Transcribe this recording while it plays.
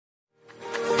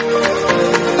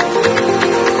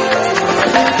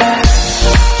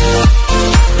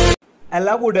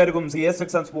എല്ലാ കൂട്ടുകാർക്കും CS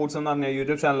and sports എന്ന് പറഞ്ഞ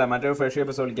യൂട്യൂബ് ചാനലിലെ മറ്റൊരു ഫ്രഷ്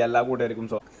എപ്പിസോഡിലേക്ക് എല്ലാ കൂട്ടുകാർക്കും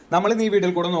നമ്മൾ ഈ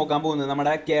വീഡിയോയിൽ കൂടെ നോക്കാൻ പോകുന്നത്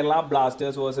നമ്മുടെ കേരള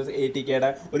ബ്ലാസ്റ്റേഴ്സ് വേഴ്സസ് ATKയുടെ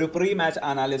ഒരു പ്രീ മാച്ച്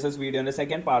അനാലിസിസ് വീഡിയോന്റെ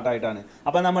സെക്കൻഡ് പാർട്ടായിട്ടാണ്.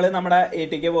 അപ്പോൾ നമ്മൾ നമ്മുടെ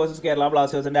ATK വേഴ്സസ് കേരള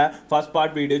ബ്ലാസ്റ്റേഴ്സിന്റെ ഫസ്റ്റ്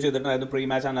പാർട്ട് വീഡിയോ ചെയ്തിട്ടുണ്ടായിരുന്നു, പ്രീ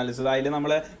മാച്ച് അനാലിസിസ്. അതിൽ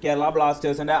നമ്മൾ കേരള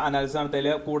ബ്ലാസ്റ്റേഴ്സിന്റെ അനാലിസിസ് നടത്തിയതിൽ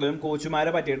കൂടുതലും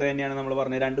കോച്ചുമാരെ പറ്റിയിട്ട് തന്നെയാണ് നമ്മൾ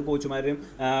പറഞ്ഞത്. രണ്ട് കോച്ചുമാരെയും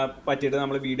പറ്റിയിട്ട്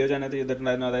നമ്മൾ വീഡിയോ ചാനൽ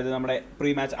ചെയ്തിട്ടുണ്ടായിരുന്നു. അതായത് നമ്മുടെ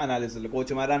പ്രീ മാച്ച് അനാലിസിസിൽ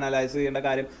കോച്ചുമാരെ അനലൈസ് ചെയ്യേണ്ട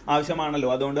കാര്യം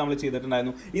ആവശ്യമാണല്ലോ, അതുകൊണ്ട് നമ്മൾ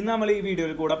ചെയ്തിട്ടുണ്ടായിരുന്നു. ഇന്ന് നമ്മൾ ഈ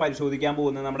വീഡിയോയിൽ കൂടെ പരിശോധിക്കാൻ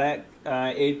പോകുന്നത് നമ്മുടെ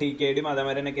ATKയുടെയും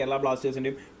അതേമാതിരി തന്നെ കേരള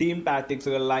ബ്ലാസ്റ്റേഴ്സിന്റെയും ടീം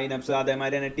ടാറ്റിക്സുകൾ, ലൈനപ്സ്,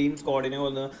 അതേമാതിരി തന്നെ ടീം സ്ക്വാഡിനെ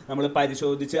ഒന്ന് നമ്മൾ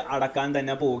പരിശോധിച്ച് അടക്കാൻ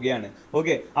തന്നെ പോവുകയാണ്.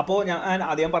 ഓക്കെ, അപ്പോൾ ഞാൻ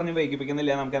അധികം പറഞ്ഞ്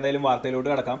വൈകിപ്പിക്കുന്നില്ല, നമുക്ക് എന്തായാലും വാർത്തയിലോട്ട്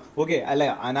കിടക്കാം. ഓക്കെ, അല്ല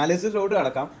അനാലിസിസിലോട്ട്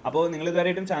കിടക്കാം. അപ്പോൾ നിങ്ങൾ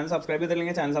ഇതുവരെയായിട്ടും ചാനൽ സബ്സ്ക്രൈബ്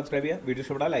ചെയ്തില്ലെങ്കിൽ ചാനൽ സബ്സ്ക്രൈബ് ചെയ്യുക, വീഡിയോ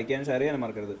ഇഷ്ടപ്പെട്ടാൽ ലൈക്ക് ചെയ്യാൻ ഷെയർ ചെയ്യാൻ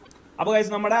മറക്കരുത്. അപ്പോൾ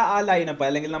ഗൈസ്, നമ്മുടെ ആ ലൈനപ്പ്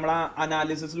അല്ലെങ്കിൽ നമ്മുടെ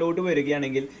അനാലിസിസിലോട്ട്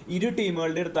വരികയാണെങ്കിൽ ഇരു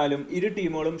ടീമുകളുടെ എടുത്താലും ഇരു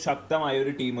ടീമുകളും ശക്തമായ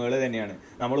ഒരു ടീമുകൾ തന്നെയാണ്.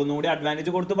 നമ്മളൊന്നുകൂടി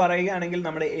അഡ്വാൻറ്റേജ് കൊടുത്ത് പറയുകയാണെങ്കിൽ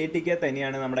നമ്മുടെ ATK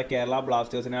തന്നെയാണ് നമ്മുടെ കേരള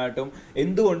ബ്ലാസ്റ്റേഴ്സിനായിട്ടും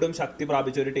എന്തുകൊണ്ടും ശക്തി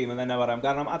പ്രാപിച്ച ഒരു ടീം തന്നെ പറയാം.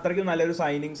 കാരണം അത്രയ്ക്കും നല്ലൊരു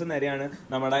സൈനിങ്സ് നേരെയാണ്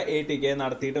നമ്മുടെ ATK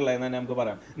നടത്തിയിട്ടുള്ളതെന്ന് തന്നെ നമുക്ക്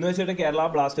പറയാം. എന്ന് വെച്ചിട്ട് കേരള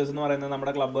ബ്ലാസ്റ്റേഴ്സ് എന്ന് പറയുന്നത്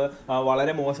നമ്മുടെ ക്ലബ്ബ്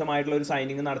വളരെ മോശമായിട്ടുള്ള ഒരു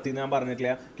സൈനിങ് നടത്തിയെന്ന് ഞാൻ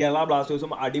പറഞ്ഞിട്ടില്ല. കേരള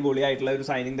ബ്ലാസ്റ്റേഴ്സും അടിപൊളിയായിട്ടുള്ള ഒരു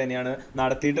സൈനിങ് തന്നെയാണ്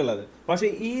നടത്തിയിട്ടുള്ളത്. പക്ഷേ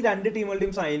ഈ രണ്ട്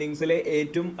ടീമുകളുടെയും സൈനിങ്സിലെ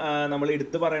ഏറ്റവും നമ്മൾ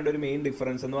എടുത്തു പറയേണ്ട ഒരു മെയിൻ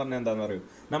ഡിഫറൻസ് എന്ന് പറഞ്ഞാൽ എന്താണെന്ന് പറയും,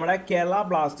 നമ്മുടെ കേരള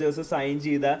ബ്ലാസ്റ്റേഴ്സ് സൈൻ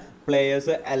ചെയ്ത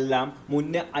പ്ലേയേഴ്സ് എല്ലാം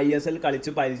മുന്നേ ISL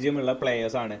കളിച്ച് പരിചയമുള്ള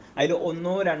പ്ലേയേഴ്സ് ആണ്. അതിൽ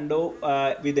ഒന്നോ രണ്ടോ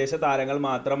വിദേശ താരങ്ങൾ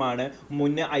മാത്രമാണ്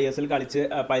മുന്നേ ISL കളിച്ച്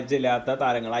പരിചയമില്ലാത്ത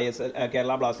താരങ്ങൾ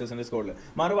കേരള ബ്ലാസ്റ്റേഴ്സിന്റെ സ്കോഡിൽ.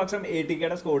 മറുപക്ഷം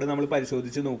ATKയുടെ സ്കോഡ് നമ്മൾ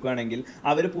പരിശോധിച്ച് നോക്കുകയാണെങ്കിൽ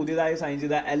അവർ പുതിയതായി സൈൻ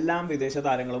ചെയ്ത എല്ലാം വിദേശ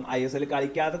താരങ്ങളും ISL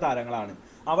കളിക്കാത്ത താരങ്ങളാണ്.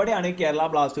 അവിടെയാണ് കേരള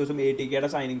ബ്ലാസ്റ്റേഴ്സും ATKയുടെ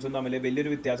സൈനിങ്സും തമ്മിൽ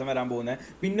വലിയൊരു വ്യത്യാസം വരാൻ പോകുന്നത്.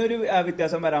 പിന്നൊരു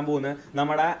വ്യത്യാസം വരാൻ പോകുന്നത്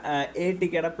നമ്മുടെ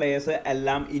ATKയുടെ പ്ലേയേഴ്സ്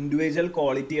എല്ലാം ഇൻഡിവിജ്വൽ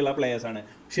ക്വാളിറ്റി ഉള്ള പ്ലേയേഴ്സ് ആണ്.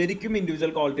 ശരിക്കും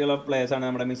ഇൻഡിവിജ്വൽ ക്വാളിറ്റി ഉള്ള പ്ലേയേഴ്സ് ആണ്.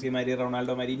 നമ്മുടെ മെസ്സിമാരി,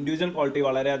 റൊണാൾഡോമാരി ഇൻഡിവിജ്വൽ ക്വാളിറ്റി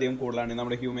വളരെയധികം കൂടുതലാണ്,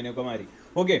 നമ്മുടെ ഹ്യൂമനൊക്കെ മാറി.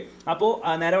 ഓക്കെ, അപ്പോൾ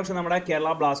നേരെ പക്ഷേ നമ്മുടെ കേരള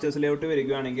ബ്ലാസ്റ്റേഴ്സിലോട്ട്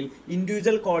വരികയാണെങ്കിൽ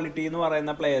ഇൻഡിവിജ്വൽ ക്വാളിറ്റി എന്ന്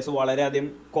പറയുന്ന പ്ലേയേഴ്സ് വളരെയധികം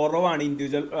കുറവാണ്.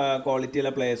 ഇൻഡിവിജ്വൽ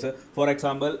ക്വാളിറ്റിയുള്ള പ്ലേയേഴ്സ്, ഫോർ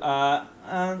എക്സാമ്പിൾ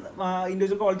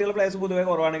ഇൻഡിവിജ്വൽ ക്വാളിറ്റിയുള്ള പ്ലേയേഴ്സ് പൊതുവേ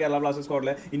കുറവാണ് കേരള ബ്ലാസ്റ്റേഴ്സ്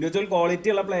സ്ക്വാഡിൽ. ഇൻഡിവിജ്വൽ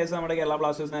ക്വാളിറ്റിയുള്ള പ്ലേയേഴ്സ് നമ്മുടെ കേരള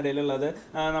ബ്ലാസ്റ്റേഴ്സിന് ഇടയിലുള്ളത്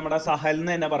നമ്മുടെ സഹൽ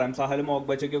എന്ന് തന്നെ പറയാം. സഹലും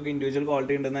മോഗ്ബച്ചയ്ക്കൊക്കെ ഇൻഡിവിജ്വൽ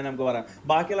ക്വാളിറ്റി ഉണ്ടെന്ന് തന്നെ നമുക്ക് പറയാം.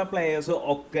 ബാക്കിയുള്ള പ്ലേയേഴ്സ്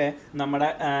ഒക്കെ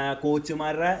നമ്മുടെ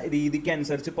കോച്ചുമാരുടെ രീതിക്ക്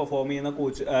അനുസരിച്ച് പെർഫോം ചെയ്യുന്ന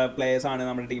പ്ലേയേഴ്സ് ആണ്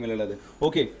നമ്മുടെ ടീമിലുള്ളത്.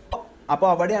 ഓക്കെ, അപ്പോൾ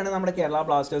അവിടെയാണ് നമ്മുടെ കേരള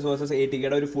ബ്ലാസ്റ്റേഴ്സ് വേഴ്സസ്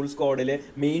ATKയുടെ ഒരു ഫുൾ സ്ക്വാഡിൽ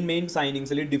മെയിൻ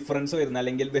സൈനിങ്സിൽ ഡിഫറൻസ് വരുന്നത്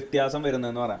അല്ലെങ്കിൽ വ്യത്യാസം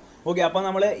വരുന്നതെന്ന് പറയാം. ഓക്കെ, അപ്പോൾ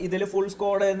നമ്മൾ ഇതിൽ ഫുൾ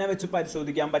സ്ക്വാഡ് തന്നെ വെച്ച്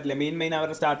പരിശോധിക്കാൻ പറ്റില്ല. മെയിൻ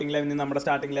അവരുടെ സ്റ്റാർട്ടിംഗ് ലെവലിനും നമ്മുടെ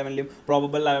സ്റ്റാർട്ടിംഗ് ലെവലിലും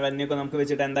പ്രോബബിൾ ലെവലിനെയൊക്കെ നമുക്ക്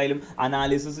വെച്ചിട്ട് എന്തായാലും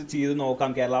അനാലിസിസ് ചെയ്ത്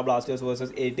നോക്കാം കേരള ബ്ലാസ്റ്റേഴ്സ്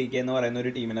വേഴ്സസ് ATK എന്ന് പറയുന്ന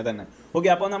ഒരു ടീമിനെ തന്നെ.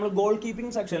 ഓക്കെ, അപ്പോൾ നമ്മൾ ഗോൾ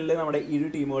കീപ്പിംഗ് സെക്ഷനിൽ നമ്മുടെ ഇരു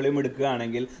ടീമുകളെയും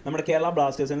എടുക്കുകയാണെങ്കിൽ നമ്മുടെ കേരള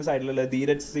ബ്ലാസ്റ്റേഴ്സിൻ്റെ സൈഡിലുള്ള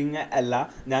ധീരജ് സിംഗ് അല്ല,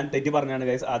 ഞാൻ തെറ്റി പറഞ്ഞാണ്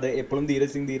ഗൈസ്, അത് എപ്പോഴും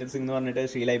ധീരജ് സിംഗ് എന്ന് പറഞ്ഞിട്ട്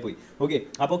ശീലമായി പോയി. ഓക്കെ,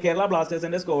 അപ്പോൾ കേരള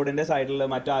ബ്ലാസ്റ്റേഴ്സിൻ്റെ സ്കോഡിൻ്റെ സൈഡിൽ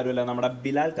മറ്റാരുമല്ല, നമ്മുടെ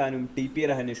ബിലാൽ ഖാനും TP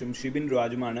രഹനേഷും ഷിബിൻ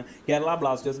രാജുമാണ് കേരള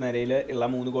ബ്ലാസ്റ്റേഴ്സ് നിരയിൽ ഉള്ള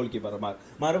 3 ഗോൾ കീപ്പർമാർ.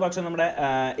 മറുപക്ഷം നമ്മുടെ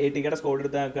ATKയുടെ സ്കോഡ്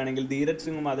എടുത്ത് നോക്കുകയാണെങ്കിൽ ധീരജ്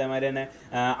സിംഗും അതേമാതിരി തന്നെ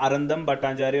അരന്തം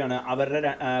ഭട്ടാചാര്യയാണ്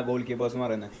അവരുടെ ഗോൾ കീപ്പേഴ്സ് എന്ന്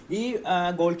പറയുന്നത്. ഈ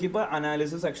ഗോൾ കീപ്പർ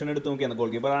അനാലിസിസ് സെക്ഷൻ എടുത്ത് നോക്കിയാണ്,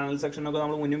 ഗോൾ കീപ്പർ അനാലിസിസ് സെക്ഷനൊക്കെ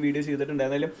നമ്മൾ മുന്നും വീഡിയോ ചെയ്തിട്ടുണ്ട്.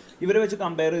 ഏതായാലും ഇവരെ വെച്ച്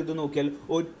കമ്പയർ ചെയ്ത് നോക്കിയാൽ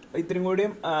ഇത്രയും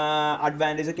കൂടിയും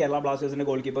അഡ്വാൻറ്റേജ് കേരള ബ്ലാസ്റ്റേഴ്സിന്റെ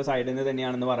ഗോൾ കീപ്പർ സൈഡിന്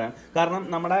തന്നെയാണെന്ന് പറയാം. കാരണം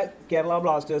നമ്മുടെ കേരള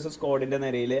ബ്ലാസ്റ്റേഴ്സ് സ്കോഡിന്റെ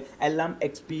നിരയിൽ എല്ലാം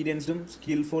എക്സ്പീരിയൻസ്ഡും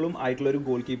സ്കിൽഫുള്ളും ആയിട്ടുള്ള ഒരു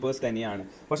ഗോൾ കീപ്പേഴ്സ് തന്നെയാണ്.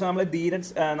 പക്ഷെ നമ്മൾ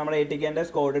നമ്മുടെ ATKന്റെ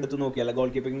സ്കോഡ് എടുത്ത് നോക്കിയാൽ, ഗോൾ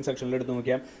കീപ്പിംഗ് സെക്ഷനിൽ എടുത്ത്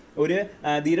നോക്കിയാൽ ഒരു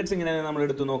ധീരജ് സിംഗിനെ നമ്മൾ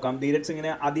എടുത്ത് നോക്കാം. ധീരജ്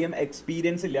സിംഗിന് അധികം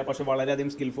എക്സ്പീരിയൻസ് ഇല്ല, പക്ഷെ വളരെയധികം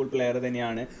സ്കിൽഫുൾ പ്ലെയർ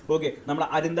തന്നെയാണ്. ഓക്കെ, നമ്മൾ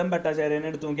അരിന്തം ഭട്ടാചാര്യനെ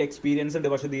എടുത്ത് നോക്കിയാൽ എക്സ്പീരിയൻസ് ഉണ്ട്,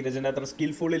 പക്ഷേ ധീരജിന്റെ അത്ര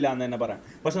സ്കിൽഫുൾ ഇല്ല എന്ന് തന്നെ പറയാം.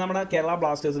 പക്ഷെ നമ്മുടെ കേരള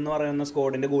ബ്ലാസ്റ്റേഴ്സ് എന്ന് പറയുന്ന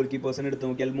സ്കോഡിന്റെ ഗോൾ കീപ്പേഴ്സിനെ എടുത്ത്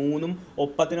നോക്കിയാൽ 3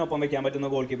 ഒപ്പത്തിനൊപ്പം വെക്കാൻ പറ്റുന്ന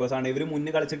ഗോൾ കീപ്പേഴ്സ് ആണ്. ഇവർ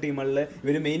മുന്നിൽ കളിച്ച ടീമുകളിൽ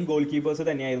ഇവർ മെയിൻ ഗോൾ കീപ്പേഴ്സ്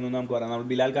തന്നെയായിരുന്നു എന്ന് നമുക്ക് പറയാം. നമ്മൾ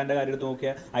ബിലാൽ ഖാന്റെ കാര്യം എടുത്ത്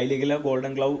നോക്കിയാൽ ഐ ലീഗിലെ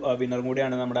ഗോൾഡൻ ഗ്ലൗ വിന്നർ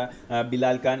കൂടിയാണ് നമ്മുടെ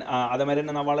ബിലാൽ ഖാൻ. അതേമാതിരി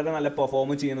തന്നെ വളരെ നല്ല പെർഫോം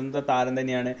ചെയ്യുന്ന താരം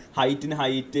തന്നെയാണ്. ഹൈറ്റിന്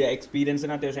ഹൈറ്റ്,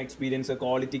 എക്സ്പീരിയൻസിന് അത്യാവശ്യം എക്സ്പീരിയൻസ്,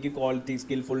 ക്വാളിറ്റിക്ക് ക്വാളിറ്റി,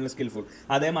 സ്കിൽഫുൾ.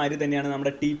 അതേമാതിരി തന്നെയാണ്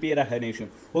നമ്മുടെ TP രഹനേഷും.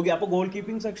 ഓക്കെ, അപ്പോൾ ഗോൾ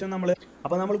കീപ്പിംഗ് സെക്ഷൻ നമ്മൾ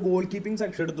ഗോൾ കീപ്പിംഗ്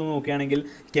സെക്ഷൻ എടുത്ത് നോക്കുകയാണെങ്കിൽ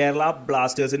കേരള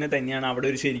ബ്ലാസ്റ്റേഴ്സിന് തന്നെയാണ് അവിടെ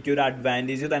ശരിക്കും ഒരു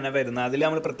അഡ്വാൻറ്റേജ് തന്നെ വരുന്നത്. അതിൽ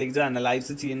നമ്മൾ പ്രത്യേകിച്ച്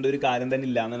അനലൈസ് ചെയ്യേണ്ട ഒരു കാര്യം തന്നെ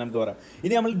ഇല്ല എന്ന് നമുക്ക് പറയാം.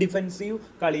 ഇനി നമ്മൾ ഡിഫൻസീവ്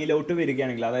കളിയിലോട്ട്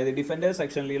വരികയാണെങ്കിൽ, അതായത് ഡിഫൻഡേഴ്സ്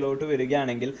സെക്ഷനിലോട്ട്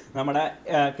വരികയാണെങ്കിൽ നമ്മുടെ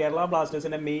കേരള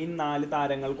ബ്ലാസ്റ്റേഴ്സിന്റെ മെയിൻ 4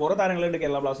 താരങ്ങൾ, കുറേ താരങ്ങളുണ്ട്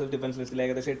കേരള ബ്ലാസ്റ്റേഴ്സ് ഡിഫൻസ് ലിസ്റ്റിൽ.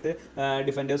 ഏകദേശം 8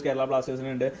 ഡിഫൻഡേഴ്സ് കേരള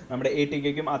ബ്ലാസ്റ്റേഴ്സിനുണ്ട്. നമ്മുടെ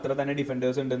ATKയ്ക്കും അത്ര തന്നെ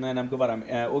ഡിഫൻഡേഴ്സ് ഉണ്ടെന്ന് നമുക്ക് പറയാം.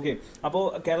 ഓക്കെ, അപ്പോൾ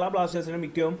കേരള ബ്ലാസ്റ്റേഴ്സിന്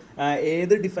മിക്കവും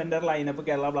ഏത് ഡിഫൻഡർ ലൈനപ്പ്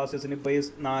കേരള ബ്ലാസ്റ്റേഴ്സിന് ഇപ്പോൾ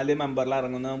 4 മെമ്പറിൽ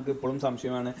ഇറങ്ങുന്നത് നമുക്ക് ഇപ്പോഴും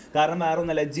സംശയമാണ്. കാരണം വേറെ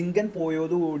ഒന്നല്ല, ജിങ്കൻ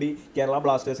പോയതോടുകൂടി കേരള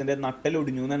ബ്ലാസ്റ്റേഴ്സിന്റെ നട്ടൽ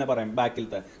ഒടിഞ്ഞു എന്ന് തന്നെ പറയാം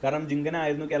ബാക്കിലത്തെ. കാരണം ജിങ്കൻ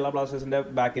ആയിരുന്നു കേരള ബ്ലാസ്റ്റേഴ്സിന്റെ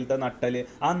ബാക്കിലത്തെ നട്ടല്.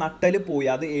 ആ നട്ടല് പോയി.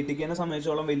 അത് ATKനെ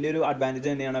സംബന്ധിച്ചോളം വലിയൊരു അഡ്വാൻറ്റേജ്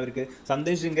തന്നെയാണ് അവർക്ക്.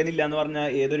 സന്ദേശ് ജിങ്കൻ ഇല്ല എന്ന് പറഞ്ഞാൽ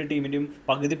ഏതൊരു ടീമിന്റെയും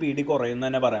പകുതി പീടി കുറയും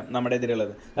തന്നെ പറയാം നമ്മുടെ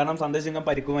എതിരുള്ളത്. കാരണം സന്ദേശ് ജിങ്കൻ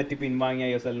പരിക്ക് പറ്റി പിൻവാങ്ങിയ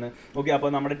ISLന്. ഓക്കെ, അപ്പോൾ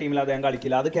നമ്മുടെ ടീമിൽ അദ്ദേഹം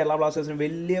കളിക്കില്ല. അത് കേരള ബ്ലാസ്റ്റേഴ്സിന്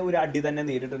വലിയ ഒരു അടി തന്നെ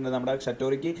നേരിട്ടുണ്ട്. നമ്മുടെ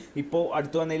ഷറ്റോറിക്ക് ഇപ്പോൾ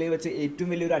അടുത്ത് വന്നതിൽ വെച്ച് ഏറ്റവും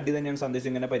വലിയൊരു അടി തന്നെയാണ് സന്ദേശ്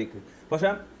ജിങ്കന്റെ പരിക്ക്.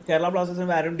 പക്ഷേ കേരള ബ്ലാസ്റ്റേഴ്സിന്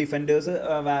വേറെ ഡിഫൻഡേഴ്സ്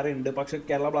വേറെ ഉണ്ട്. പക്ഷേ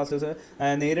കേരള ബ്ലാസ്റ്റേഴ്സ്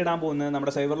നേരിടാൻ പോകുന്നത്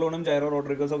നമ്മുടെ സൈവർലോണും ജൈറോ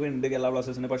റോഡ്രിഗസും ഒക്കെ ഉണ്ട് കേരള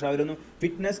ബ്ലാസ്റ്റേഴ്സിന്. പക്ഷേ അവരൊന്നും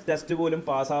ഫിറ്റ്നസ് ടെസ്റ്റ് പോലും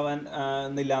പാസ്സാവാൻ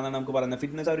എന്നില്ല എന്നാണ് നമുക്ക് പറയുന്നത്.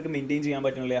 ഫിറ്റ്നസ് അവർക്ക് മെയിൻറ്റെയിൻ ചെയ്യാൻ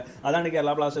പറ്റുന്നില്ല. അതാണ്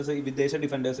കേരള ബ്ലാസ്റ്റേഴ്സ് വിദേശ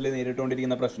ഡിഫൻഡേഴ്സിൽ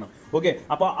നേരിട്ടുകൊണ്ടിരിക്കുന്ന പ്രശ്നം. ഓക്കെ,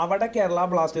 അപ്പോൾ അവിടെ കേരള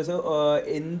ബ്ലാസ്റ്റേഴ്സ്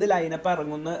എന്ത് ലൈനപ്പ്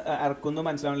ഇറക്കുന്നു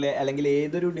മനസ്സിലാവില്ല, അല്ലെങ്കിൽ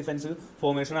ഏതൊരു ഡിഫൻസ്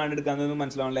ഫോർമേഷനാണ് എടുക്കാമെന്ന്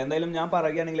മനസ്സിലാവില്ല. എന്തായാലും ഞാൻ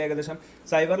പറയുകയാണെങ്കിൽ ഏകദേശം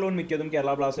സൈവർലോൺ മിക്കതും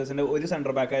കേരള ബ്ലാസ്റ്റേഴ്സിന്റെ ഒരു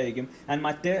സെൻറ്റർ ബാക്ക് ആയിരിക്കും. ആൻഡ്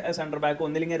മറ്റേ സെൻറ്റർ ബാക്ക്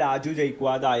ഒന്നില്ലെങ്കിൽ രാജു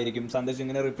ജയ്ക്വാദ് ആയിരിക്കും സന്ദേശ്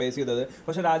ഇങ്ങനെ റിപ്ലേസ് ചെയ്തത്.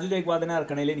 പക്ഷേ രാജു ജയ്ക്വാദിനെ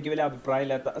ഇറക്കണതിൽ എനിക്ക് വലിയ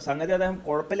അഭിപ്രായമില്ലാത്ത സംഗതി. അദ്ദേഹം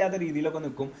കുഴപ്പമില്ലാത്ത രീതിയിലൊക്കെ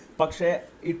നിൽക്കും, പക്ഷേ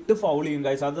ഇട്ട് ഫൗൾ ചെയ്യും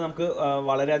ഗൈസ്. അത് നമുക്ക്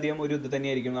വളരെയധികം ഒരു ഇത്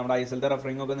തന്നെയായിരിക്കും. നമ്മുടെ ISLത്തെ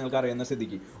റഫറിംഗ് ഒക്കെ നിങ്ങൾക്ക് അറിയുന്ന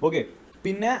സ്ഥിതിക്ക്. ഓക്കെ,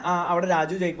 പിന്നെ അവിടെ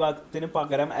രാജു ജയ്ക്വാദിന്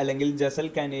പകരം അല്ലെങ്കിൽ ജസൽ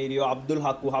കനേരിയോ അബ്ദുൽ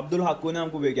ഹക്കുവിനെ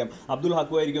നമുക്ക് ഉപയോഗിക്കാം. അബ്ദുൽ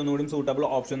ഹക്കു ആയിരിക്കും ഒന്നുകൂടി സൂട്ടബിൾ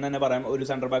ഓപ്ഷൻ തന്നെ പറയാം ഒരു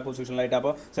സെൻറ്റർ ബാക്ക് പൊസിഷനിലായിട്ട്.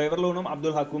 അപ്പോൾ സൈവർലോണും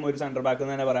അബ്ദുൽ ഹക്കും ഒരു സെൻറ്റർ ബാക്ക്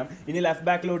എന്ന് തന്നെ പറയാം. ഇനി ലെഫ്റ്റ്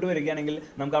ബാക്കിലോട്ട് വരികയാണെങ്കിൽ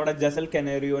നമുക്ക് അവിടെ ജസൽ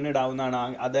കനേരിയോന്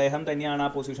ഇടാവുന്നതാണ്. അദ്ദേഹം തന്നെയാണ് ആ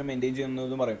പൊസിഷൻ മെയിൻറ്റെയിൻ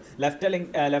ചെയ്യുന്നതെന്ന് പറയും.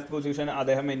 ലെഫ്റ്റ് പൊസിഷൻ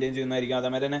അദ്ദേഹം മെയിൻറ്റെയിൻ ചെയ്യുന്നതായിരിക്കും.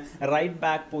 അതേമാതിരി തന്നെ റൈറ്റ്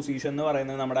ബാക്ക് പൊസിഷൻ എന്ന്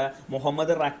പറയുന്നത് നമ്മുടെ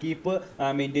മുഹമ്മദ് റക്കീപ്പ്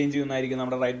മെയിൻറ്റെയിൻ ചെയ്യുന്നതായിരിക്കും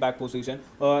നമ്മുടെ റൈറ്റ് ബാക്ക് പൊസിഷൻ.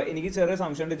 എനിക്ക് ചെറിയ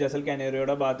സംശയമുണ്ട് ജസൽ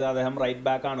കനേരിയോയുടെ ഭാഗത്ത് അദ്ദേഹം റൈറ്റ്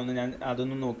ബാക്ക് ആണെന്ന്. ഞാൻ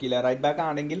അതൊന്നും നോക്കിയില്ല. റൈറ്റ് ബാക്ക്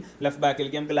ആണെങ്കിൽ ലെഫ്റ്റ്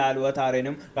ബാക്കിലേക്ക് നമുക്ക് ലാലുവ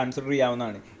താരനും കൺസിഡർ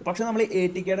ചെയ്യാവുന്നതാണ്. പക്ഷേ നമ്മൾ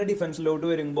ATKയുടെ ഡിഫൻസിലോട്ട്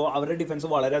വരുമ്പോൾ അവരുടെ ഡിഫൻസ്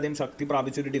വളരെയധികം ശക്തി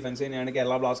പ്രാപിച്ചൊരു ഡിഫൻസ് തന്നെയാണ്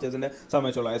കേരള ബ്ലാസ്റ്റേഴ്സിന്റെ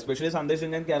സംബന്ധിച്ചുള്ളത്. എസ്പെഷ്യലി സന്ദേശ്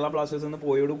ജിങ്കൻ കേരള ബ്ലാസ്റ്റേഴ്സിൽ നിന്ന്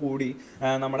പോയോടുകൂടി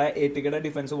നമ്മുടെ ATKയുടെ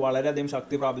ഡിഫൻസ് വളരെയധികം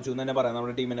ശക്തി പ്രാപിച്ചു എന്ന് തന്നെ പറയാം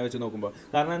നമ്മുടെ ടീമിനെ വെച്ച് നോക്കുമ്പോൾ.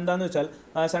 കാരണം എന്താണെന്ന് വെച്ചാൽ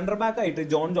സെൻറ്റർ ബാക്ക് ആയിട്ട്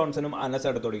ജോൺ ജോൺസണും അനസ്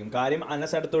എടത്തൊടിക്കും. കാര്യം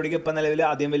അനസ് എടത്തൊടിക്ക് ഇപ്പം നിലവിൽ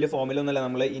ആദ്യം വലിയ ഫോമിലൊന്നുമല്ല.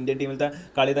 നമ്മൾ ഇന്ത്യൻ ടീമിലത്തെ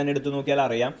കളി തന്നെ എടുത്തു നോക്കിയാൽ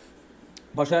അറിയാം.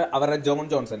 പക്ഷേ അവരുടെ ജോൺ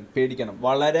ജോൺസൺ പേടിക്കണം,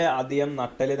 വളരെ അധികം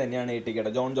നട്ടൽ തന്നെയാണ്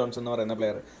ATKയുടെ ജോൺ ജോൺസൺ എന്ന് പറയുന്ന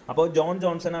പ്ലെയർ. അപ്പോൾ ജോൺ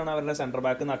ജോൺസൺ ആണ് അവരുടെ സെൻറ്റർ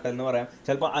ബാക്ക് നട്ടൽ എന്ന് പറയാം.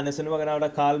 ചിലപ്പോൾ അനസിന് പകരം അവിടെ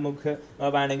കാൽ മുഖ്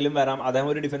വേണമെങ്കിലും വരാം. അദ്ദേഹം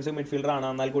ഒരു ഡിഫൻസീവ് മിഡ്ഫീൽഡർ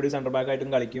ആണ്, എന്നാൽ കൂടി സെൻറ്റർ ബാക്ക്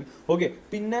ആയിട്ടും കളിക്കും. ഓക്കെ,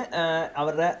 പിന്നെ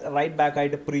അവരുടെ റൈറ്റ് ബാക്ക്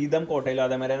ആയിട്ട് പ്രീതം കോട്ടയിലും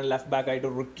അതേമാതിരി തന്നെ ലെഫ്റ്റ് ബാക്ക് ആയിട്ട്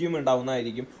റുക്യും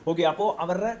ഉണ്ടാവുന്നതായിരിക്കും. ഓക്കെ, അപ്പോൾ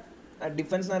അവരുടെ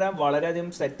ഡിഫൻസ് നേരം വളരെയധികം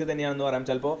സെറ്റ് തന്നെയാണെന്ന് പറയാം.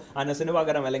 ചിലപ്പോൾ അനസിന്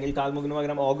പകരം അല്ലെങ്കിൽ കാൽമുഖിന്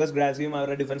പകരം ഓഗസ്റ്റ് ഗ്രാസിയും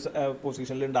അവരുടെ ഡിഫൻസ്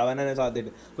പൊസിഷനിൽ ഉണ്ടാവാനാണ് സാധ്യത.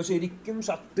 അപ്പോൾ ശരിക്കും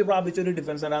ശക്തി പ്രാപിച്ചൊരു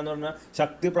ഡിഫൻസ് നേരാന്ന് പറഞ്ഞാൽ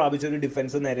ശക്തി പ്രാപിച്ചൊരു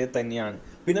ഡിഫൻസ് നേരെ തന്നെയാണ്.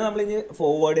 പിന്നെ നമ്മളിനി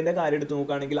ഫോർവേഡിൻ്റെ കാര്യം എടുത്ത്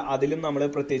നോക്കുകയാണെങ്കിൽ അതിലും നമ്മൾ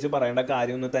പ്രത്യേകിച്ച് പറയേണ്ട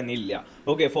കാര്യമൊന്നും തന്നെ ഇല്ല.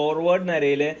 ഓക്കെ, ഫോർവേഡ്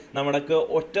നിരയിൽ നമ്മൾക്ക്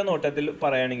ഒറ്റ നോട്ടത്തിൽ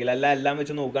പറയുകയാണെങ്കിൽ എല്ലാം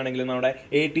വെച്ച് നോക്കുകയാണെങ്കിൽ നമ്മുടെ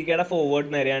ATKയുടെ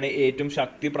ഫോർവേഡ് നിരയാണ് ഏറ്റവും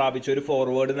ശക്തി പ്രാപിച്ച ഒരു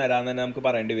ഫോർവേഡ് നിര എന്ന് തന്നെ നമുക്ക്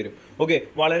പറയേണ്ടി വരും. ഓക്കെ,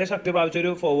 വളരെ ശക്തി പ്രാപിച്ച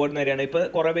ഒരു ഫോർവേഡ് നിരയാണ്. ഇപ്പോൾ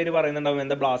കുറേ പേര് പറയുന്നുണ്ടാവും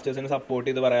എന്താ ബ്ലാസ്റ്റേഴ്സിനെ സപ്പോർട്ട്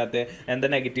ചെയ്ത് പറയാത്ത, എന്താ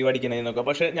നെഗറ്റീവ് അടിക്കണേന്നൊക്കെ.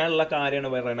 പക്ഷേ ഞാനുള്ള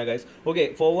കാര്യമാണ് പറയുന്നത് ഗൈസ്. ഓക്കെ,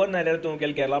 ഫോർവേഡ് നിരയിൽ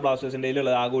നോക്കിയാൽ കേരള ബ്ലാസ്റ്റേഴ്സിൻ്റെ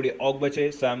ഉള്ളത് ആ കൂടി ഓഗ്ബച്ചെ,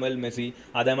 സാമുവൽ മെസ്സി,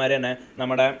 അതേമാതിരി തന്നെ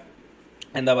നമ്മുടെ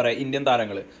എന്താ പറയുക ഇന്ത്യൻ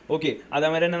താരങ്ങൾ. ഓക്കെ,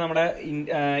 അതേമാതിരി തന്നെ നമ്മുടെ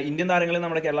ഇന്ത്യൻ താരങ്ങൾ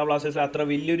നമ്മുടെ കേരള ബ്ലാസ്റ്റേഴ്സിൽ അത്ര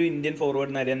വലിയൊരു ഇന്ത്യൻ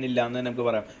ഫോർവേഡ് നിരയില്ല എന്ന് നമുക്ക്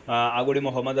പറയാം. ആ കൂടി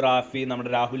മുഹമ്മദ് റാഫി,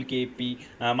 നമ്മുടെ രാഹുൽ KP,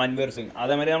 മൻവീർ സിംഗ്.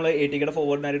 അതേമാതിരി നമ്മൾ ATKയുടെ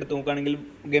ഫോർവേഡ് നിര എടുത്ത് നോക്കുകയാണെങ്കിൽ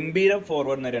ഗംഭീര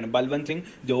ഫോർവേഡ് നിരയാണ്. ബൽവന്ത് സിംഗ്,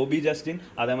 ജോബി ജസ്റ്റിൻ,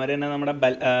 അതേമാതിരി തന്നെ നമ്മുടെ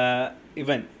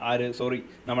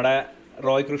നമ്മുടെ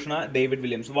റോയ് കൃഷ്ണ, ഡേവിഡ്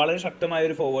വില്യംസ്. വളരെ ശക്തമായ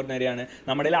ഒരു ഫോർവേഡ് നിരയാണ്.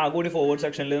 നമ്മുടെ ആ കൂടി ഫോർവേഡ്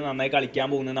സെക്ഷനിൽ നന്നായി കളിക്കാൻ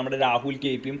പോകുന്നത് നമ്മുടെ രാഹുൽ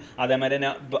KPയും അതേമാതിരി തന്നെ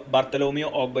ബർത്തലോമിയോ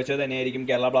ഓഗ്ബച്ചെ തന്നെയായിരിക്കും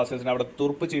കേരള ബ്ലാസ്റ്റേഴ്സിന് അവിടെ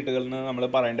തുറുപ്പ് ചീട്ടുകൾ എന്ന് നമ്മൾ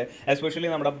പറയേണ്ടത്. എസ്പെഷ്യലി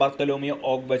നമ്മുടെ ബർത്തലോമിയോ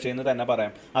ഓഗ്ബച്ചെ എന്ന് തന്നെ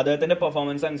പറയാം. അദ്ദേഹത്തിൻ്റെ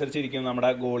പെർഫോമൻസ് അനുസരിച്ചിരിക്കും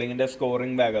നമ്മുടെ ഗോളിങ്ങിൻ്റെ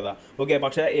സ്കോറിംഗ് വേഗത. ഓക്കെ,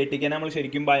 പക്ഷേ ATKനെ നമ്മൾ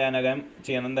ശരിക്കും ഭയാനകം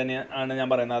ചെയ്യണം തന്നെയാണ് ഞാൻ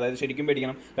പറയുന്നത്. അതായത് ശരിക്കും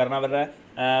പേടിക്കണം. കാരണം അവരുടെ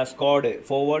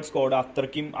ഫോർവേഡ് സ്ക്വാഡ്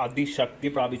അത്രയ്ക്കും അതിശക്തി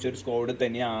പ്രാപിച്ച ഒരു സ്ക്വാഡ്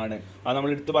തന്നെയാണ്. അത്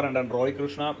നമ്മൾ എടുത്ത് പറയേണ്ടതാണ്. റോയ്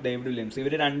കൃഷ്ണ, ഡേവിഡ് വില്യംസ്,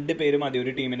 ഇവർ രണ്ടുപേരും മതി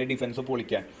ഒരു ടീമിൻ്റെ ഡിഫൻസ്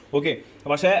പൊളിക്കാൻ. ഓക്കെ,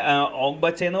 പക്ഷേ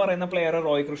ഓഗ്ബച്ചെ എന്ന് പറയുന്ന പ്ലെയർ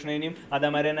റോയ് കൃഷ്ണനെയും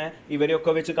അതേമാതിരി തന്നെ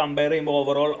ഇവരെയൊക്കെ വെച്ച് കമ്പയർ ചെയ്യുമ്പോൾ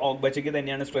ഓവറോൾ ഓഗ്ബച്ചയ്ക്ക്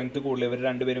തന്നെയാണ് സ്ട്രെങ്ത് കൂടുതൽ ഇവർ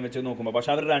രണ്ടുപേരും വെച്ച് നോക്കുമ്പോൾ.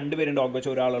 പക്ഷേ അവർ രണ്ടുപേരുണ്ട്, ഓഗ്ബച്ചെ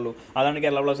ഒരാളുള്ളൂ. അതാണ്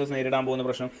കേരള ബ്ലാസ്റ്റേഴ്സ് നേരിടാൻ പോകുന്ന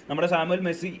പ്രശ്നം. നമ്മുടെ സാമുവൽ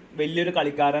മെസ്സി വലിയൊരു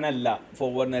കളിക്കാരനല്ല,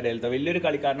 ഫോർവേഡ് നിരയിലത്തെ വലിയൊരു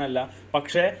കളിക്കാരനല്ല.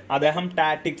 പക്ഷേ അദ്ദേഹം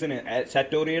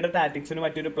ഷറ്റോറിയുടെ ടാറ്റിക്സിന്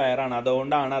മറ്റൊരു പ്ലെയറാണ്.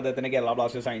 അതുകൊണ്ടാണ് അദ്ദേഹത്തിന് കേരള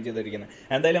ബ്ലാസ്റ്റേഴ്സ് സൈൻ ചെയ്തിരിക്കുന്നത്.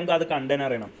 എന്തായാലും നമുക്ക് അത് കണ്ടു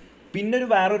അറിയണം. പിന്നെ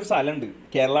വേറൊരു സ്ഥലമുണ്ട്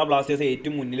കേരള ബ്ലാസ്റ്റേഴ്സ്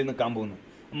ഏറ്റവും മുന്നിൽ നിൽക്കാൻ പോകുന്നത്.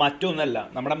 മറ്റൊന്നല്ല,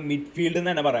 നമ്മുടെ മിഡ്ഫീൽഡ് എന്ന്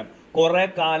തന്നെ പറയാം. കുറേ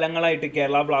കാലങ്ങളായിട്ട്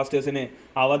കേരള ബ്ലാസ്റ്റേഴ്സിന്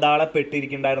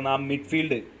അവതാളപ്പെട്ടിരിക്കുന്നുണ്ടായിരുന്ന ആ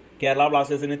മിഡ്ഫീൽഡ് കേരള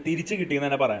ബ്ലാസ്റ്റേഴ്സിന് തിരിച്ചു കിട്ടിയെന്ന്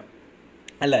തന്നെ പറയാം,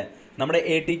 അല്ലേ? നമ്മുടെ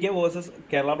ATK വേഴ്സസ്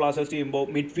കേരള ബ്ലാസ്റ്റേഴ്സ് ചെയ്യുമ്പോൾ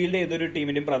മിഡ്ഫീൽഡ് ഏതൊരു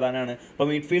ടീമിൻ്റെയും പ്രധാനമാണ്. അപ്പോൾ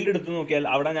മിഡ്ഫീൽഡ് എടുത്ത് നോക്കിയാൽ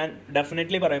അവിടെ ഞാൻ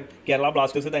ഡെഫിനറ്റ്ലി പറയും കേരള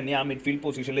ബ്ലാസ്റ്റേഴ്സ് തന്നെ ആ മിഡ്ഫീൽഡ്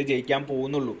പൊസിഷനിൽ ജയിക്കാൻ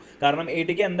പോകുന്നുള്ളൂ. കാരണം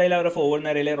ATK എന്തായാലും അവരുടെ ഫോർവേഡ്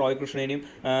നിരയിലെ റോയ് കൃഷ്ണനെയും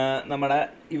നമ്മുടെ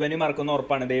ഇവനും ഇറക്കുന്ന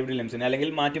ഉറപ്പാണ്, ഡേവിഡ് വില്യംസിന്, അല്ലെങ്കിൽ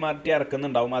മാറ്റി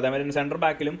ഇറക്കുന്നുണ്ടാവും. അതേമാതിരി സെൻറ്റർ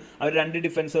ബാക്കിലും അവർ 2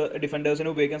 ഡിഫൻഡേഴ്സിന്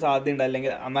ഉപയോഗിക്കാൻ സാധ്യതയുണ്ട്,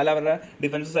 അല്ലെങ്കിൽ എന്നാലും അവരുടെ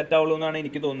ഡിഫൻസ് സെറ്റ് ആവുള്ളൂ എന്നാണ്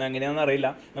എനിക്ക് തോന്നുന്നത്. എങ്ങനെയാണെന്ന് അറിയില്ല,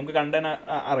 നമുക്ക് കണ്ടാൽ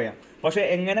അറിയാം. പക്ഷേ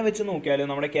എങ്ങനെ വെച്ച് നോക്കിയാലും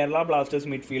നമ്മുടെ കേരള ബ്ലാസ്റ്റേഴ്സ്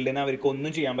മിഡ്ഫീൽഡിന് അവർക്ക്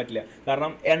ഒന്നും ചെയ്യാൻ പറ്റില്ല.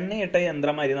 കാരണം എണ്ണയിട്ട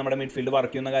യന്ത്രമാതിരി നമ്മുടെ മിഡ്ഫീൽഡ്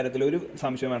വർക്ക് ചെയ്യുന്ന കാര്യത്തിൽ ഒരു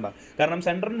സംശയം വേണ്ട. കാരണം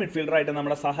സെൻട്രൽ മിഡ്ഫീൽഡറായിട്ട്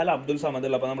നമ്മുടെ സഹൽ അബ്ദുൾ സമദ്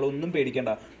ഉള്ള, അപ്പോൾ നമ്മളൊന്നും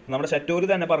പേടിക്കേണ്ട. നമ്മുടെ ഷറ്റൂർ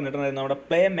തന്നെ പറഞ്ഞിട്ടുണ്ടായിരുന്നു നമ്മുടെ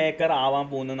പ്ലേ മേക്കർ ആവാൻ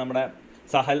പോകുന്നത് നമ്മുടെ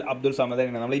സഹൽ അബ്ദുൾ സമദ്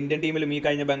തന്നെയാണ്. നമ്മൾ ഇന്ത്യൻ ടീമിലും ഈ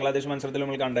കഴിഞ്ഞ ബംഗ്ലാദേശ് മത്സരത്തിൽ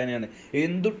നമ്മൾ കണ്ടു തന്നെയാണ്.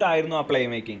 എന്തുട്ടായിരുന്നു ആ പ്ലേ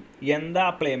മേക്കിംഗ്, എന്താ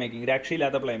ആ പ്ലേ മേക്കിംഗ്,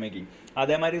 രക്ഷയില്ലാത്ത പ്ലേ മേക്കിംഗ്.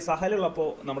 അതേമാതിരി സഹലുള്ളപ്പോൾ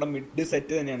നമ്മുടെ മിഡ്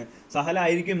സെറ്റ് തന്നെയാണ്.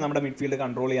 സഹലായിരിക്കും നമ്മുടെ മിഡ്ഫീൽഡ്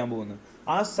കൺട്രോൾ ചെയ്യാൻ പോകുന്നത്.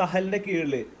 ആ സഹലിൻ്റെ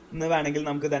കീഴിൽ എന്ന് വേണമെങ്കിൽ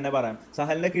നമുക്ക് തന്നെ പറയാം,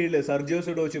 സഹലിൻ്റെ കീഴിൽ സർജിയോ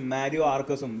സുഡോച്ചും മാരിയോ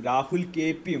ആർക്കസും രാഹുൽ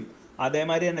KPയും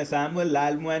അതേമാതിരി തന്നെ സാമുവൽ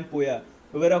ലാൽമുവാൻ പുയ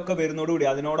ഇവരൊക്കെ വരുന്നതോടുകൂടി,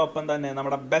 അതിനോടൊപ്പം തന്നെ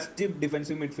നമ്മുടെ ബെസ്റ്റ്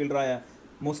ഡിഫൻസീവ് മിഡ്ഫീൽഡറായ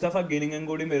മുസ്തഫ ഗിനിങ്ങും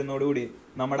കൂടി വരുന്നതോടുകൂടി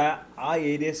നമ്മുടെ ആ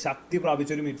ഏരിയ ശക്തി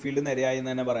പ്രാപിച്ചൊരു മിഡ്ഫീൽഡ് നിരയായി എന്ന്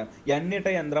തന്നെ പറയാം. എണ്ണിട്ട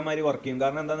യന്ത്രമാരി വർക്ക് ചെയ്യും.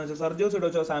 കാരണം എന്താണെന്ന് വെച്ചാൽ സർജിയോ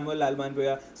സുഡോച്ചോ, സാമുവൽ ലാൽമാൻ പുയ,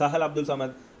 സഹൽ അബ്ദുൾ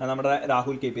സമദ്, നമ്മുടെ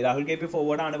രാഹുൽ KP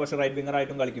ഫോർവേഡാണ്, പക്ഷേ റൈറ്റ്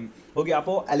വിങ്ങറായിട്ടും കളിക്കും. ഓക്കെ,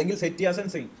 അപ്പോൾ അല്ലെങ്കിൽ സെറ്റിയാസൻ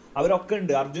സിംഗ് അവരൊക്കെ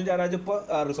ഉണ്ട്. അർജുൻ ജയരാജ് ഇപ്പോൾ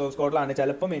റിസർവ് സ്ക്വാഡിലാണ്,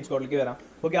 ചിലപ്പോൾ മെയിൻ സ്ക്വാഡിലേക്ക് വരാം.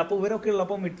 ഓക്കെ, അപ്പോൾ ഇവരൊക്കെ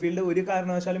ഉള്ളപ്പോൾ മിഡ്ഫീൽഡ് ഒരു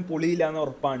കാരണവശാലും പൊളിയില്ല എന്ന്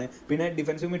ഉറപ്പാണ്. പിന്നെ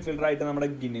ഡിഫൻസീവ് മിഡ്ഫീൽഡറായിട്ട് നമ്മുടെ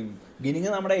ഗിനിങ്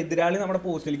നമ്മുടെ എതിരാളി നമ്മുടെ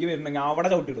പോസ്റ്റിലേക്ക് വരുന്നുണ്ടെങ്കിൽ അവിടെ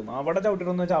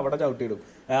ചവിട്ടിടും എന്ന് വെച്ചാൽ അവിടെ ചവിട്ടിടും.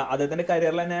 അദ്ദേഹത്തിൻ്റെ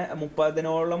കരിയറിൽ തന്നെ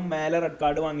 30-ഓളം മേലെ റെഡ്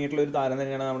കാർഡ് വാങ്ങിയിട്ടുള്ള ഒരു താരം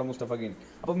തന്നെയാണ് നമ്മുടെ മുസ്തഫ ഗിനി.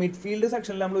 അപ്പോൾ മിഡ്ഫീൽഡ്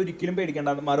സെക്ഷനിൽ നമ്മൾ ഒരിക്കലും പേടിക്കേണ്ട.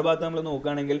 മറുഭാഗത്ത് നമ്മൾ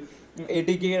നോക്കുകയാണെങ്കിൽ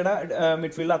ATKയുടെ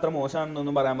മിഡ്ഫീൽഡ് അത്ര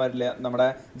മോശമാണെന്നൊന്നും പറയാൻ പറ്റില്ല. നമ്മുടെ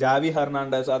ജാവി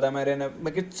ഹെർണാണ്ടസ്, അതേമാതിരി തന്നെ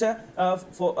മികച്ച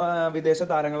വിദേശ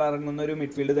താരങ്ങൾ ഇറങ്ങുന്ന ഒരു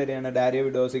മിഡ്ഫീൽഡ് തന്നെയാണ് ഡാരിയോ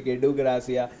വിഡോസിക്, എഡു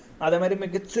ഗ്രാസിയ. അതേമാതിരി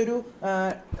മികച്ചൊരു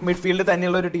മിഡ്ഫീൽഡ്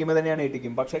തന്നെയുള്ള ഒരു ടീം തന്നെയാണ് ATK.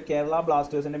 പക്ഷേ കേരള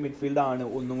ബ്ലാസ്റ്റേഴ്സിൻ്റെ മിഡ്ഫീൽഡ് ആണ്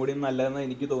ഒന്നും കൂടി നല്ലതെന്ന്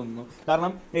എനിക്ക് തോന്നുന്നു.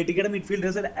 കാരണം ATKയുടെ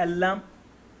മിഡ്ഫീൽഡേഴ്സിൽ എല്ലാം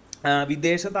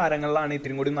വിദേശ താരങ്ങളിലാണ്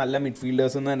ഇത്തിരി കൂടി നല്ല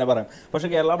മിഡ്ഫീൽഡേഴ്സ് എന്ന് തന്നെ പറയാം. പക്ഷേ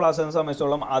കേരള ബ്ലാസ്റ്റേഴ്സിനെ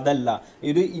സംബന്ധിച്ചോളം അതല്ല.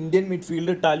 ഒരു ഇന്ത്യൻ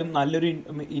മിഡ്ഫീൽഡ് ഇട്ടാലും നല്ലൊരു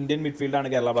ഇന്ത്യൻ മിഡ്ഫീൽഡാണ്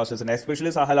കേരള ബ്ലാസ്റ്റേഴ്സിൻ്റെ.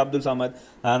 എസ്പെഷ്യലി സഹൽ അബ്ദുൾ സമദ്,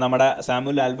 നമ്മുടെ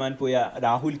സാമുൽ ലാൽമാൻ പുയ,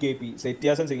 രാഹുൽ KP,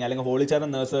 സെറ്റിയാസൻ സിംഗ് അല്ലെങ്കിൽ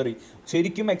ഹോളിച്ചാരൻ നഴ്സറി,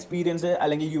 ശരിക്കും എക്സ്പീരിയൻസ്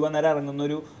അല്ലെങ്കിൽ യുവനിര ഇറങ്ങുന്ന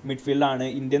ഒരു മിഡ്ഫീൽഡാണ്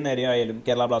ഇന്ത്യൻ നിരയായാലും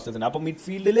കേരള ബ്ലാസ്റ്റേഴ്സിന്. അപ്പോൾ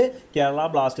മിഡ്ഫീൽഡിൽ കേരള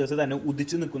ബ്ലാസ്റ്റേഴ്സ് തന്നെ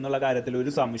ഉദിച്ചു നിൽക്കുന്നുള്ള കാര്യത്തിൽ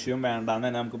ഒരു സംശയവും വേണ്ടാന്ന്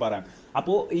തന്നെ നമുക്ക് പറയാം.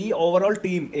 അപ്പോൾ ഈ overall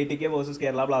team ATK versus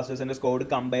Kerala ബ്ലാസ്റ്റേഴ്സിൻ്റെ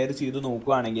സ്കോഡ് കമ്പയർ ചെയ്ത്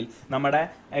നോക്കുകയാണെങ്കിൽ നമ്മുടെ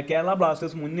കേരള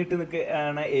ബ്ലാസ്റ്റേഴ്സ് മുന്നിട്ട്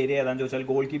നിൽക്കുന്ന ഏരിയ ഏതാണെന്ന് ചോദിച്ചാൽ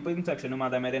ഗോൾ കീപ്പിംഗ് സെക്ഷനും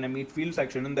അതേമാതിരി തന്നെ മിഡ്ഫീൽഡ്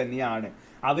സെക്ഷനും തന്നെയാണ്.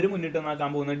 അവർ മുന്നിട്ട് നിൽക്കാൻ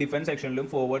പോകുന്നത് ഡിഫൻസ് സെക്ഷനിലും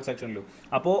ഫോർവേഡ് സെക്ഷനിലും.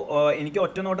 അപ്പോൾ എനിക്ക്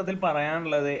ഒറ്റ നോട്ടത്തിൽ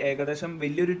പറയാനുള്ളത് ഏകദേശം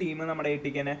വലിയൊരു ടീം നമ്മുടെ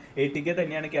ATK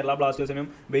തന്നെയാണ് കേരള ബ്ലാസ്റ്റേഴ്സിനും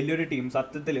വലിയൊരു ടീം.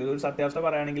 സത്യത്തിൽ ഒരു സത്യാവസ്ഥ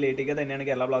പറയുകയാണെങ്കിൽ ATK തന്നെയാണ്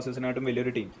കേരള ബ്ലാസ്റ്റേഴ്സിനായിട്ടും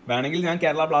വലിയൊരു ടീം. വേണമെങ്കിൽ ഞാൻ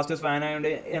കേരള ബ്ലാസ്റ്റേഴ്സ് ഫാൻ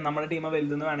ആയതുകൊണ്ട് നമ്മുടെ ടീം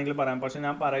വലുതെന്ന് വേണമെങ്കിൽ പറയാം. പക്ഷേ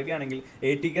ഞാൻ പറയുകയാണെങ്കിൽ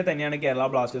ATK തന്നെയാണ് കേരള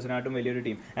ബ്ലാസ്റ്റേഴ്സിനായിട്ടും വലിയൊരു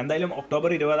ടീം. എന്തായാലും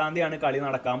ഒക്ടോബർ 20 കളി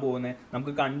നടക്കാൻ പോകുന്നത്.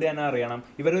 നമുക്ക് കണ്ട് തന്നെ അറിയണം.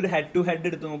 ഇവരൊരു ഹെഡ് ടു ഹെഡ്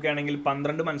എടുത്ത് നോക്കുകയാണെങ്കിൽ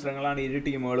 12 മത്സരങ്ങളാണ് ഇരു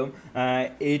ടീമുകളും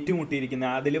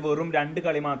ഏറ്റുമുട്ടിയിരിക്കുന്നത്. അതിൽ വെറും 2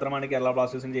 കളി മാത്രമാണ് കേരള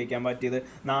ബ്ലാസ്റ്റേഴ്സിന് ജയിക്കാൻ പറ്റിയത്.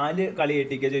 4 കളി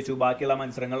ATK ജയിച്ചു, ബാക്കിയുള്ള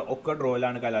മത്സരങ്ങൾ ഒക്കെ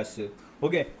ഡ്രോയിലാണ് കലാശിച്ചത്.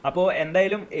 ഓക്കെ, അപ്പോൾ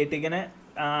എന്തായാലും ATKനെ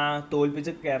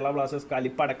തോൽപ്പിച്ച് കേരള ബ്ലാസ്റ്റേഴ്സ്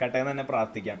കളിപ്പടക്കട്ടെ എന്ന് തന്നെ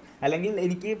പ്രാർത്ഥിക്കാം. അല്ലെങ്കിൽ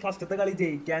എനിക്ക് ഫസ്റ്റത്തെ കളി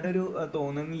ജയിക്കാനൊരു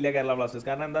തോന്നുന്നില്ല കേരള ബ്ലാസ്റ്റേഴ്സ്.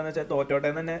 കാരണം എന്താണെന്ന് വെച്ചാൽ തോറ്റോട്ടെ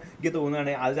എന്ന് തന്നെ എനിക്ക്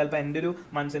തോന്നുകയാണ്. അത് ചിലപ്പോൾ എൻ്റെ ഒരു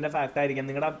മനസ്സിൻ്റെ ഫാക്റ്റ് ആയിരിക്കാം.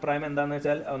 നിങ്ങളുടെ അഭിപ്രായം എന്താണെന്ന്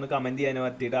വെച്ചാൽ ഒന്ന് കമൻറ്റ് ചെയ്യാൻ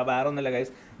പറ്റിയിട്ട്. വേറെ ഒന്നുമില്ല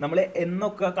ഗൈസ്, നമ്മൾ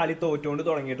എന്നൊക്കെ കളി തോറ്റുകൊണ്ട്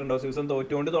തുടങ്ങിയിട്ടുണ്ടോ, സീസൺ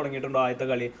തോറ്റുകൊണ്ട് തുടങ്ങിയിട്ടുണ്ടോ ആദ്യത്തെ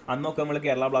കളി, അന്നൊക്കെ നമ്മൾ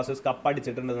കേരള ബ്ലാസ്റ്റേഴ്സ്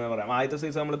കപ്പടിച്ചിട്ടുണ്ടെന്ന് പറയാം. ആദ്യത്തെ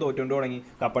സീസൺ നമ്മൾ തോറ്റുകൊണ്ട് തുടങ്ങി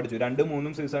കപ്പടിച്ചു.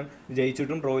 2-3 സീസൺ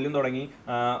ജയിച്ചിട്ടും ഡ്രോയിലും തുടങ്ങി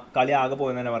കളി ആകെ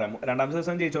പോയെന്ന് തന്നെ പറയാം. 2ാമത്തെ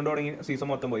സീസൺ ജയിച്ചുകൊണ്ട് തുടങ്ങി സീസൺ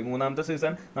മൊത്തം പോയി. 3ാമത്തെ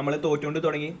സീസൺ നമ്മൾ തോറ്റുകൊണ്ട്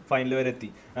തുടങ്ങി ഫൈനൽ വരെ എത്തി.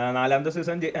 4ാമത്തെ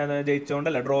സീസൺ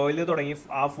ജയിച്ചുകൊണ്ടല്ല, ഡ്രോയിൽ തുടങ്ങി.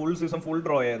 ആ ഫുൾ സീസൺ ഫുൾ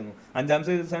ഡ്രോ ആയിരുന്നു.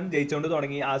 5ാമത്തെ സീസൺ ജയിച്ചുകൊണ്ട്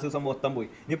തുടങ്ങി, ആ സീസൺ മൊത്തം പോയി.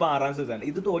 ഇനിയിപ്പോൾ 6ാം സീസൺ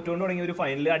ഇത് തോറ്റുകൊണ്ട് തുടങ്ങി ഒരു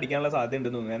ഫൈനലിൽ അടിക്കാനുള്ള സാധ്യത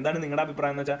ഉണ്ടെന്ന് തോന്നുന്നു. എന്താണ് നിങ്ങളുടെ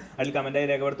അഭിപ്രായം എന്ന് വെച്ചാൽ അതിൽ കമൻറ്റായി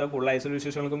രേഖപ്പെടുത്തുക. കൂടുതൽ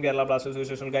ഐസൊലേഷനുകൾക്കും കേരള ബ്ലാസ്റ്റേഴ്സ്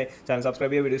വിശേഷങ്ങൾക്കായി ചാനൽ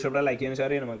സബ്സ്ക്രൈബ് ചെയ്യുക, വീഡിയോ ഇഷ്ടപ്പെട്ടാൽ ലൈക്ക് ചെയ്യാൻ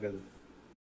ഷെയർ ചെയ്യാൻ മറക്കരുത്.